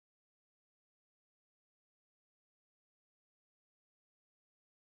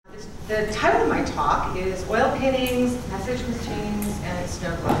The title of my talk is Oil Paintings, Message Machines, and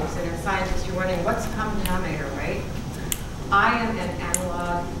Snowglobes. And as scientists, you're wondering, what's the common denominator, right? I am an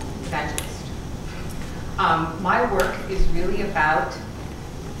analog evangelist. My work is really about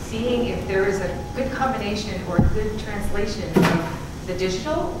seeing if there is a good combination or a good translation of the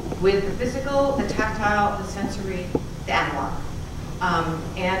digital with the physical, the tactile, the sensory, the analog.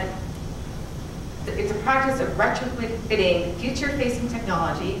 And it's a practice of retrofitting future-facing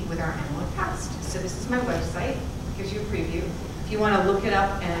technology with our analog past. So this is my website. It gives you a preview. If you want to look it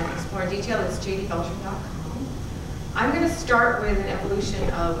up and explore in detail, it's jdbeltran.com. I'm going to start with an evolution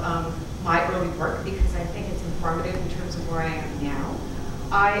of my early work because I think it's informative in terms of where I am now.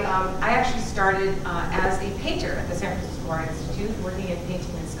 I actually started as a painter at the San Francisco Art Institute, working in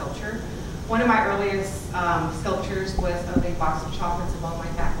painting and sculpture. One of my earliest sculptures was of a box of chocolates of all my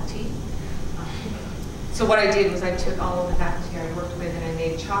faculty. So what I did was I took all of the faculty I worked with and I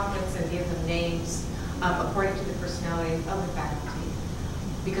made chocolates and gave them names according to the personalities of the faculty,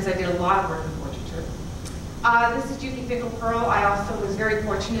 because I did a lot of work in portraiture. This is Juki Pickle Pearl. I also was very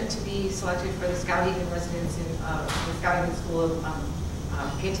fortunate to be selected for the Skowhegan residence in the Skowhegan School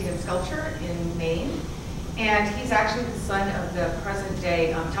of Painting and Sculpture in Maine. And he's actually the son of the present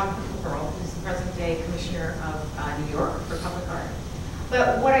day, Tom Pickle Pearl, who's the present day commissioner of New York for public art.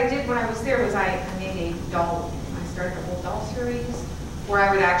 But what I did when I was there was I made a doll. I started a whole doll series where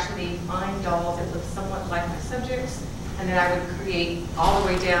I would actually find dolls that looked somewhat like my subjects, and then I would create all the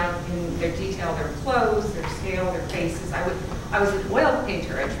way down in their detail, their clothes, their scale, their faces. I was an oil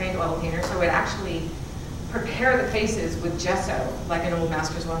painter, a trained oil painter, so I would actually prepare the faces with gesso, like an old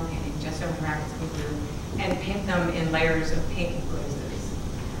master's oil painting, gesso and rabbits and glue, and paint them in layers of paint glazes.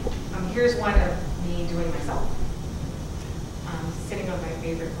 Here's one of me doing myself. Sitting on my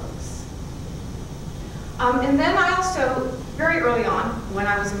favorite books. And then I also, very early on, when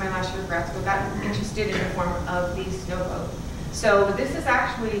I was in my last year of grad school, got interested in the form of the snow globe. So this is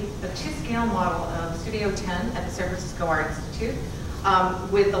actually a 2-scale model of Studio 10 at the San Francisco Art Institute,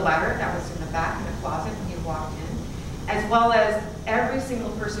 with the ladder that was in the back in the closet when you walked in, as well as every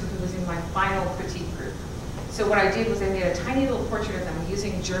single person who was in my final critique group. So what I did was I made a tiny little portrait of them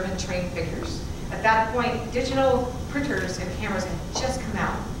using German train figures. At that point, digital printers and cameras had just come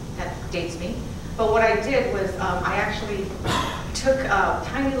out. That dates me. But what I did was I actually took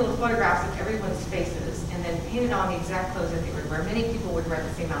tiny little photographs of everyone's faces and then painted on the exact clothes that they would wear. Many people would wear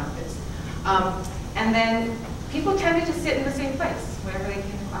the same outfits. And then people tended to sit in the same place whenever they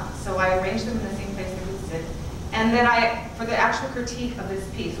came to class. So I arranged them in the same place they would sit. And then for the actual critique of this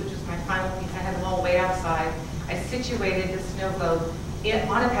piece, which was my final piece, I had them all way outside. I situated the snow globe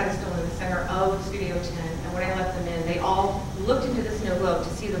on a pedestal in the center of Studio 10, and when I let them in, they all looked into the snow globe to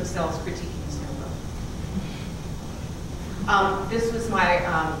see themselves critiquing the snow globe. This was my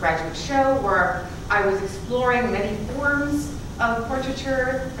graduate show where I was exploring many forms of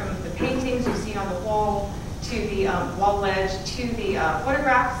portraiture, from the paintings you see on the wall, to the wall ledge, to the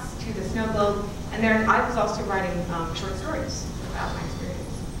photographs, to the snow globe, and then I was also writing short stories about my experience.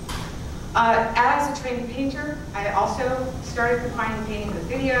 As a trained painter, I also started combining painting with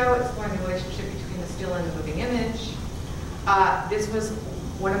video, exploring the relationship between the still and the moving image. This was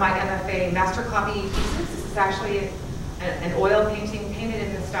one of my MFA master copy pieces. This is actually an oil painting painted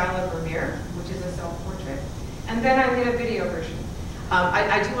in the style of Vermeer, which is a self-portrait. And then I made a video version.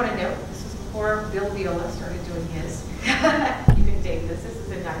 I do want to note, this was before Bill Viola started doing his. You can date this. This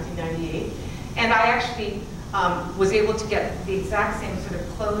is in 1998. And I actually was able to get the exact same sort of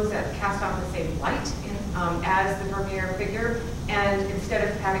clothes that cast off the same light as the Vermeer figure. And instead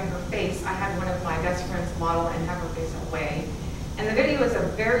of having her face, I had one of my best friends model and have her face away. And the video is a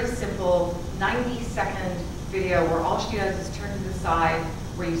very simple 90-second video where all she does is turn to the side,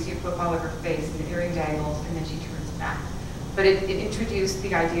 where you see a profile of her face and the earring dangles, and then she turns back. But it introduced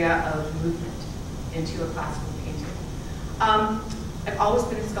the idea of movement into a classical painting. I've always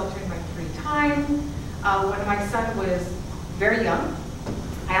been a sculptor in my free time. When my son was very young,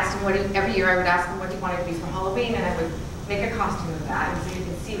 I asked him every year I would ask him what he wanted to be for Halloween, and I would make a costume of that. And so you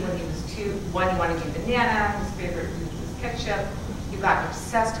can see when he was 2, he wanted to be banana, his favorite food was ketchup. He got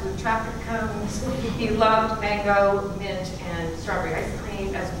obsessed with traffic cones. He loved mango, mint, and strawberry ice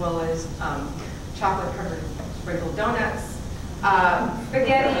cream, as well as chocolate-covered sprinkled donuts,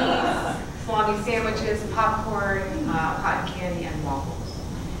 spaghetti, salami sandwiches, popcorn, cotton candy, and waffles.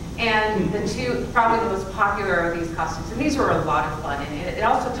 And the two, probably the most popular of these costumes, and these were a lot of fun, and it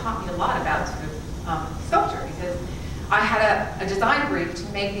also taught me a lot about sort of sculpture, because I had a design brief to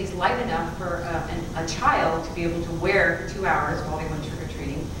make these light enough for a child to be able to wear for 2 hours while they went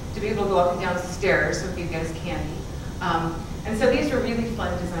trick-or-treating, to be able to go up and down the stairs so he could get his candy, And so these were really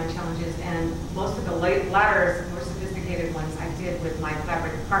fun design challenges, and most of the latter, more sophisticated ones I did with my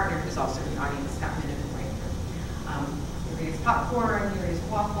collaborative partner, who's also in the audience, Scott Minnick. Here is popcorn, here is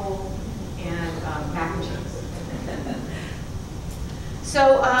waffle, and mac and cheese.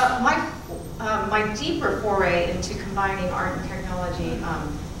 So my deeper foray into combining art and technology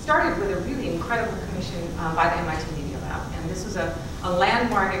started with a really incredible commission by the MIT Media Lab. And this was a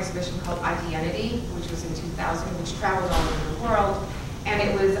landmark exhibition called Identity, which was in 2000, which traveled all over the world. And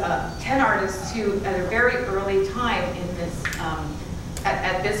it was 10 artists who, at a very early time in this,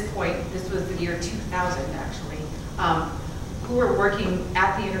 at this point, this was the year 2000 actually, who were working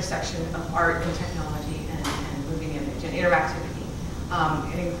at the intersection of art and technology and moving image and interactivity.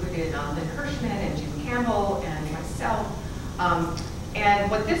 It included Lynn Hirschman and Jim Campbell and myself. And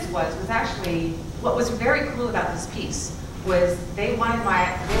what this was actually, what was very cool about this piece was they wanted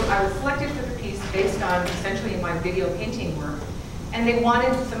I was selected for the piece based on essentially my video painting work, and they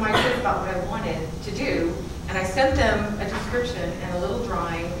wanted some ideas about what I wanted to do, and I sent them a description and a little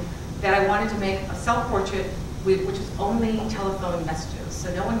drawing that I wanted to make a self-portrait which was only telephone messages.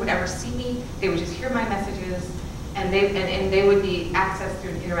 So no one would ever see me, they would just hear my messages, and they would be accessed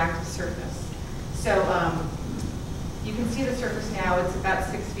through an interactive surface. So you can see the surface now, it's about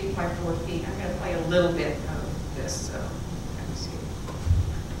 6 feet by 4 feet. I'm gonna play a little bit of this, so let me see.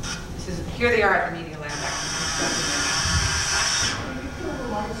 Here they are at the Media Lab.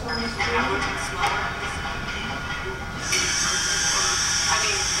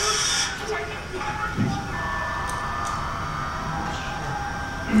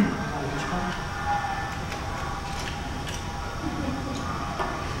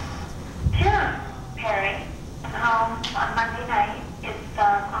 On Monday night, it's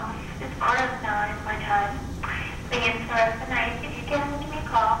quarter of 9 my time. Begins the rest of the night. If you can, give me a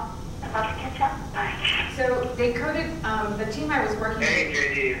call. I'd love to catch up. Bye. So they coded, the team I was working with,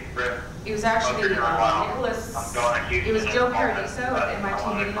 it was actually Nicholas, it was Joe Paradiso at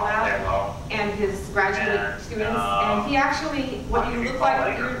MIT Media Lab and his graduate students. And he actually, what you look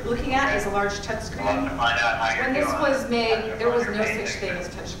like you're looking at is a large touchscreen. When this was made, there was no such thing as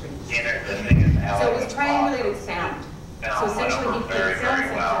touchscreens. So it was triangulated sound. So essentially he put sound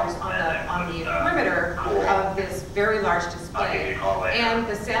sensors on the perimeter of this very large display. And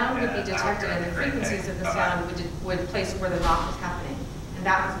the sound would be detected and the frequencies of the sound would place where the knock was happening. And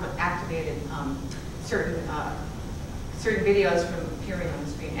that was what activated certain videos from appearing on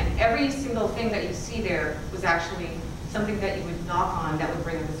the screen. And every single thing that you see there was actually something that you would knock on that would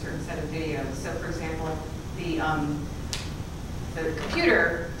bring up a certain set of videos. So for example, the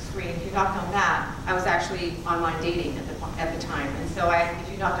computer screen, if you knocked on that, I was actually online dating at the time. And so if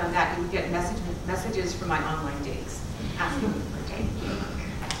you knocked on that, you would get messages from my online dates asking me for a date.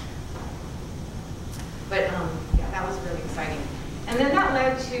 But yeah, that was really exciting. And then that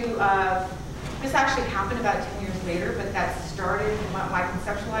led to, this actually happened about 10 years later, but that started my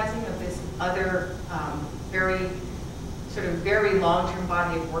conceptualizing of this other very long-term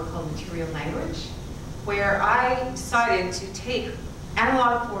body of work called material language, where I decided to take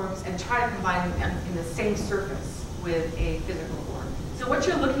analog forms and try to combine them in the same surface with a physical form. So what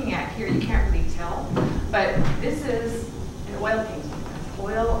you're looking at here, you can't really tell, but this is an oil painting. That's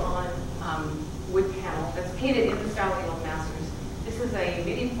oil on wood panel that's painted in the style of the old masters. This is a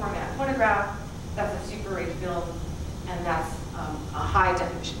medium format photograph, that's a Super 8 film, and that's a high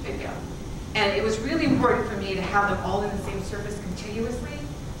definition video. And it was really important for me to have them all in the same surface continuously,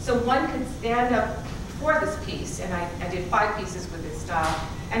 so one could stand up for this piece, and I did 5 pieces with this style,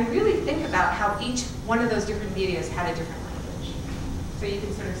 and really think about how each one of those different medias had a different language. So you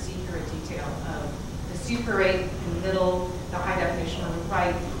can sort of see here a detail of the Super 8 in the middle, the high definition on the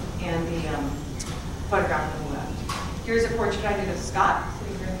right, and the photograph on the left. Here's a portrait I did of Scott,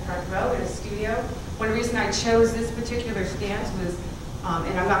 sitting here in the front row in a studio. One reason I chose this particular stance was,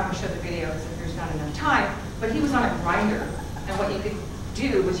 and I'm not going to show the video because there's not enough time, but he was on a grinder, and what you could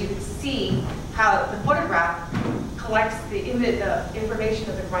do was you could see how the photograph collects the information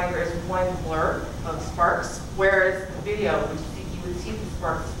of the grinder as one blur of sparks, whereas the video, you would see the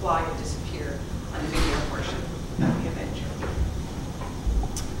sparks fly and disappear on the video portion of the image.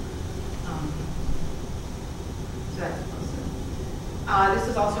 So that's closer. This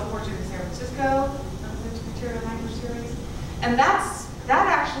is also a portrait in San Francisco, the Material Language Series, and that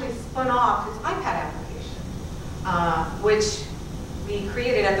actually spun off this iPad application, which we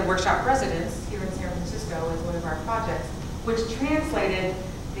created at the Workshop Residence here in San Francisco as one of our projects, which translated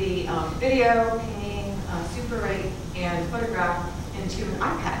the video, painting, Super 8, and photograph into an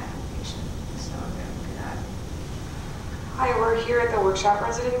iPad application. So I'm going to look at that. Hi, we're here at the workshop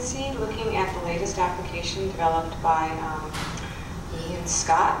residency looking at the latest application developed by me and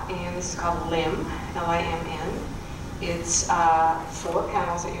Scott, and this is called LIMN, L-I-M-N. It's 4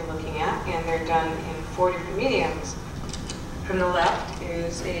 panels that you're looking at, and they're done in 4 different mediums. From the left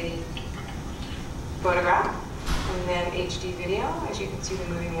is a photograph, and then HD video, as you can see the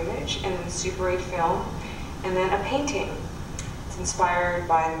moving image, and then Super 8 film, and then a painting. It's inspired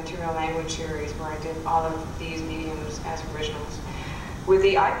by the Material Language series where I did all of these mediums as originals. With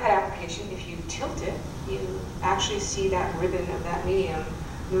the iPad application, if you tilt it, you actually see that ribbon of that medium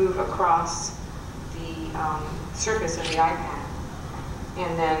move across the surface of the iPad.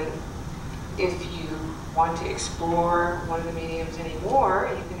 And then if you want to explore one of the mediums anymore,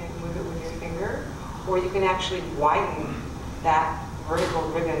 you can move it with your finger, or you can actually widen that vertical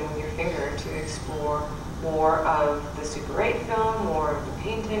ribbon with your finger to explore more of the Super 8 film, more of the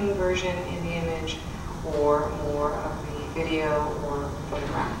painting version in the image, or more of the video or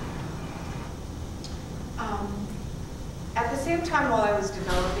photograph. At the same time, while I was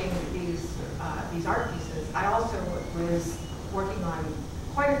developing these art pieces, I also was working on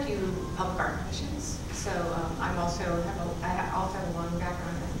quite a few public art commissions. So I also have a long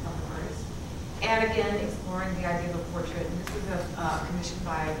background as a public artist, and again exploring the idea of a portrait. And this was a commission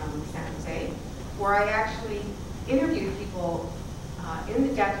by San Jose, where I actually interviewed people in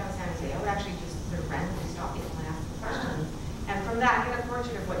the downtown San Jose. I would actually just sort of randomly stop people and ask them questions, and from that get a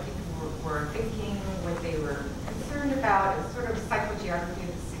portrait of what people were thinking, what they were concerned about, and sort of psychogeography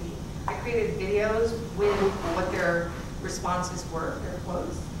of the city. I created videos with what their responses were, their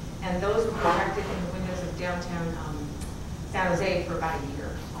quotes, and those were projected in the windows of downtown San Jose for about a year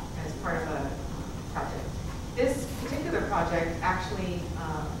as part of a project. This particular project actually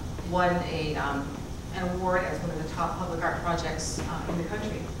won an award as one of the top public art projects in the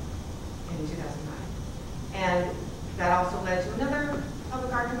country in 2009. And that also led to another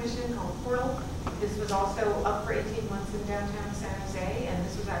public art commission called Portal. This was also up for 18 months in downtown San Jose, and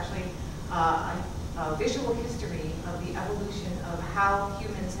this was actually a visual history of the evolution of how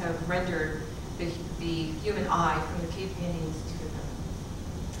humans have rendered the human eye from the cave paintings to the film.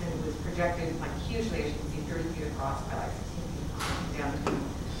 And it was projected like hugely, as you can see, 30 feet across by like 16 feet high downtown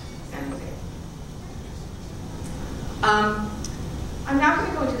San Jose. I'm now going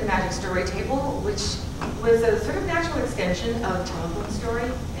to go into the magic story table, which was a sort of natural extension of telephone story.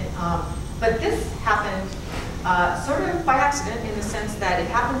 But this happened sort of by accident in the sense that it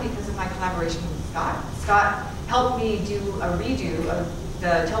happened because of my collaboration with Scott. Scott helped me do a redo of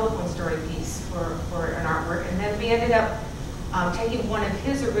the telephone story piece for an artwork, and then we ended up taking one of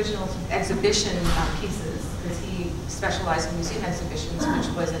his original exhibition pieces, because he specialized in museum exhibitions, which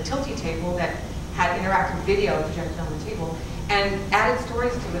was a tilty table that had interactive video projected on the table, and added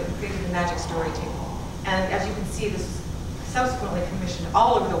stories to it and created the magic story table. And as you can see, this was subsequently commissioned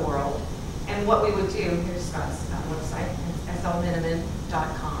all over the world. And what we would do, here's Scott's website,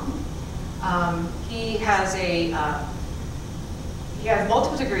 slminiman.com. He has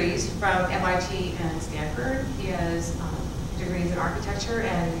multiple degrees from MIT and Stanford. He has degrees in architecture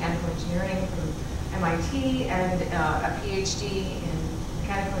and mechanical engineering from MIT, and a PhD in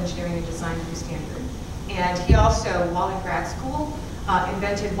mechanical engineering and design from Stanford. And he also, while in grad school,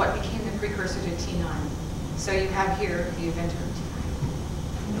 invented what became the precursor to T9. So you have here the inventor of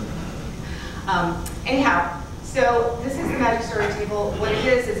T9. Anyhow, so this is the magic story table. What it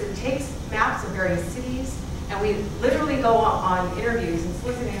is it takes maps of various cities, and we literally go on interviews and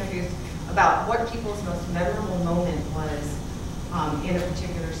solicit interviews about what people's most memorable moment was in a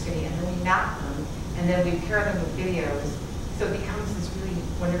particular city, and then we map them, and then we pair them with videos. So it becomes this really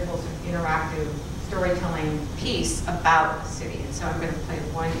wonderful sort of interactive storytelling piece about the city. And so I'm going to play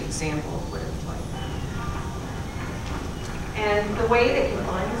one example of what it's like. And the way that you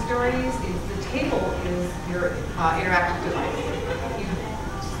find the stories is the table is your interactive device. You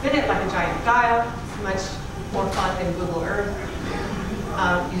spin it like a giant dial. It's much more fun than Google Earth.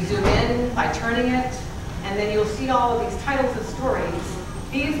 You zoom in by turning it, and then you'll see all of these titles of stories.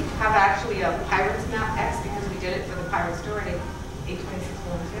 These have actually a Pirates Map X because we did it for the Pirate Story 826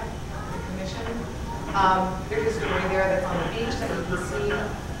 Valencia, the commission. There's a story there that's on the beach that you can see,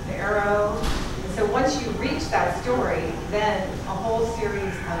 the arrow. And so once you reach that story, then a whole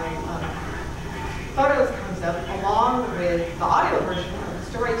series of photos comes up along with the audio version of the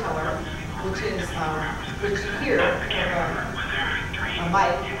storyteller, which you hear a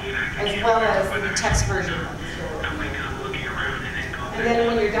mic, as well as the text version of the story. And then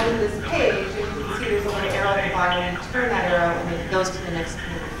when you're done with this page, as you can see there's a little arrow at the bottom, and you turn that arrow and it goes to the next page.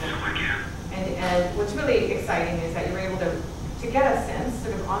 And what's really exciting is that you're able to get a sense,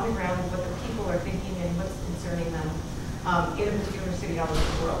 sort of on the ground, of what the people are thinking and what's concerning them. in a particular city all over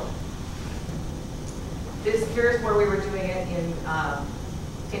the world. Here's where we were doing it in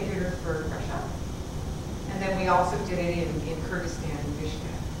St. Petersburg, Russia. And then we also did it in Kyrgyzstan, in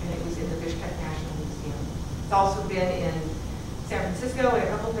Bishkek. And it was in the Bishkek National Museum. It's also been in San Francisco and a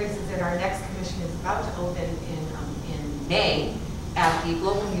couple places, and our next commission is about to open in May at the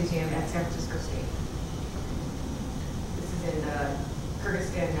Global Museum at San Francisco State. This is in the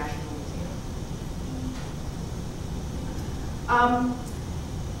Kyrgyzstan National Museum.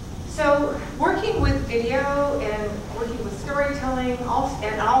 So working with video and working with storytelling,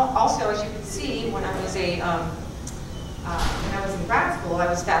 and also, as you can see, when I was in grad school, I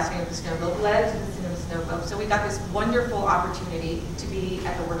was fascinated with snow globe, led to the Cinema Snow Globe. So we got this wonderful opportunity to be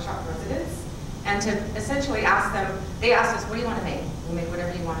at the workshop residence and to essentially ask them. They asked us, "What do you want to make? We'll make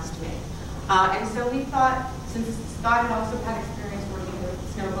whatever you want us to make." And so we thought, since Scott had also had experience working with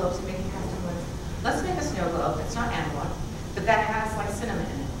snow globes and making custom ones, let's make a snow globe that's not analog, but that has like cinema in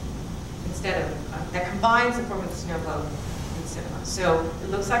it. Instead of, that combines the form of the snow globe and cinema. So it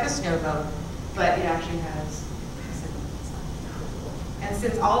looks like a snow globe, but it actually has cinema inside. And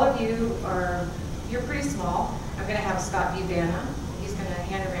since all of you you're pretty small, I'm going to have Scott Vivana. He's going to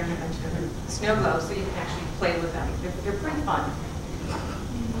hand around a bunch of snow globes so you can actually play with them. They're pretty fun.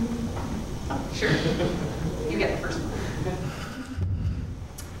 Oh, sure. You get the first one.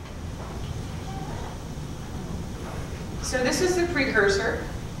 So this is the precursor.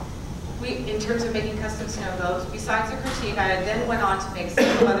 In terms of making custom snow globes, besides the critique, I then went on to make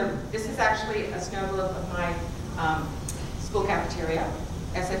several other. This is actually a snow globe of my school cafeteria,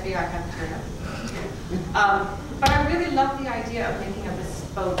 SFEI cafeteria. But I really love the idea of making a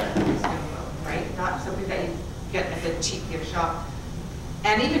bespoke snow globe, right? Not something that you get at the cheap gift shop,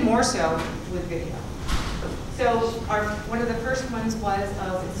 and even more so with video. So one of the first ones was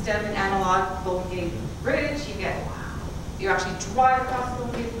instead of an analog Golden Gate Bridge, you actually drive across the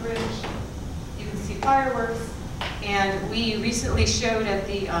Golden Gate Bridge. You can see fireworks. And we recently showed at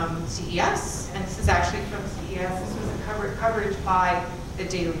the CES, and this is actually from CES. This was a coverage by the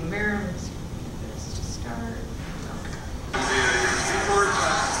Daily Mirror. Let's just start. The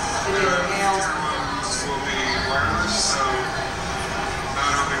Daily Mail. Will be wireless, so not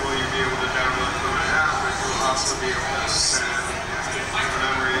only will you be able to download from an app, but you'll also be able to send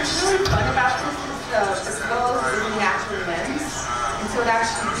memories. What's really fun about this is the globe is a natural lens, and so it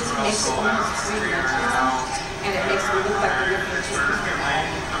actually just makes it almost three-dimensional, and it makes it look like a different shape.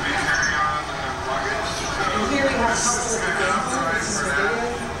 And here we have a couple of examples. This is the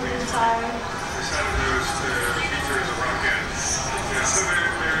video inside.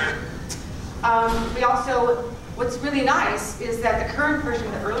 We also, what's really nice is that the current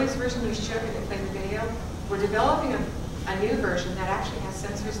version, the earliest version we showed and played the video, we're developing a new version that actually has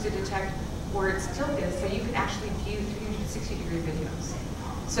sensors to detect where its tilt is, so you can actually view 360-degree videos.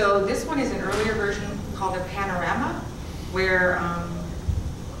 So this one is an earlier version called a panorama, where,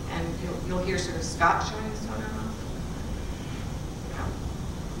 and you'll hear sort of Scott showing this one around.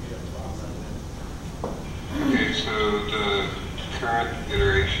 Okay, so the current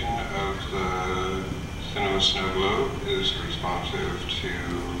iteration of the Cinema Snow Globe is responsive to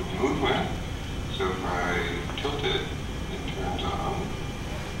movement. So if I tilt it, it turns on.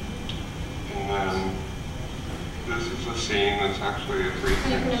 And then this is a scene that's actually a 3D. So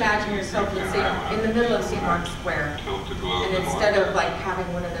you can imagine yourself, let's say, in the middle of St. Mark's Square. Tilt the globe And instead of like having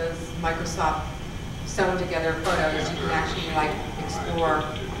one of those Microsoft sewn together photos, you can actually like explore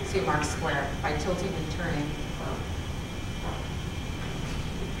St. Mark's Square by tilting and turning.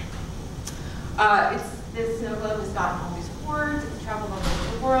 This snow globe has gotten all these awards. It's traveled all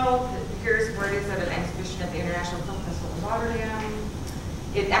over the world. Here's where it is at an exhibition at the International Film Festival in Rotterdam.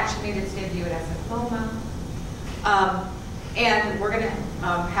 It actually made its debut at SF MoMA. And we're going to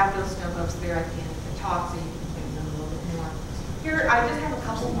have those snow globes there at the end of the talk, so you can play with them a little bit more. Here, I just have a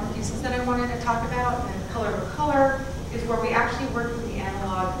couple more pieces that I wanted to talk about. And Color Over Color is where we actually worked with the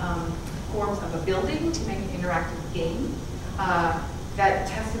analog forms of a building to make an interactive game that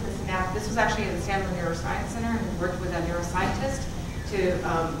tested the synapse. This was actually at the Stanford Neuroscience Center, and we worked with a neuroscientist to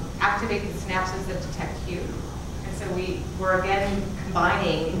activate the synapses that detect hue. And so we were again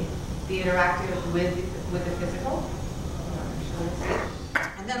combining the interactive with the physical.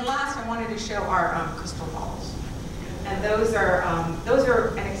 And then last, I wanted to show our crystal balls. And those are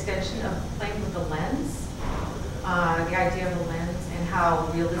an extension of playing with the lens, the idea of the lens, and how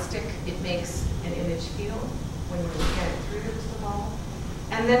realistic it makes an image feel when you're looking at it through the crystal ball.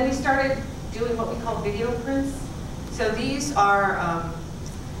 And then we started doing what we call video prints. So these are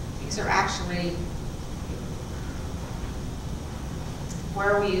actually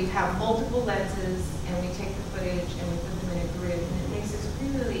where we have multiple lenses and we take the footage and we put them in a grid, and it makes this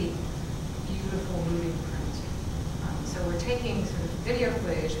really beautiful moving print. So we're taking sort of video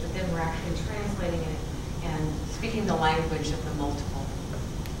footage, but then we're actually translating it and speaking the language of the multiple.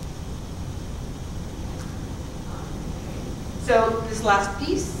 So this last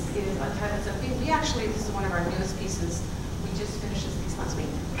piece is Untitled Sophie. This is one of our newest pieces. We just finished this piece last week.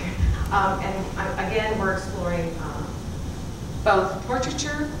 Again, we're exploring both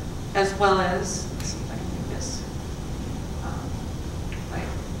portraiture as well as, let's see if I can do this,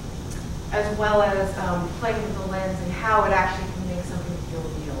 as well as playing with the lens and how it actually can make something feel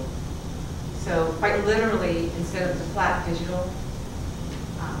real. So quite literally, instead of the flat digital,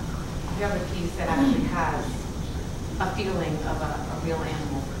 you have a piece that actually has a feeling of a real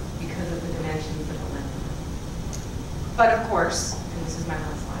animal because of the dimensions of the lens. But of course, and this is my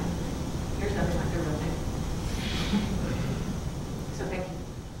last slide, there's nothing like the real thing.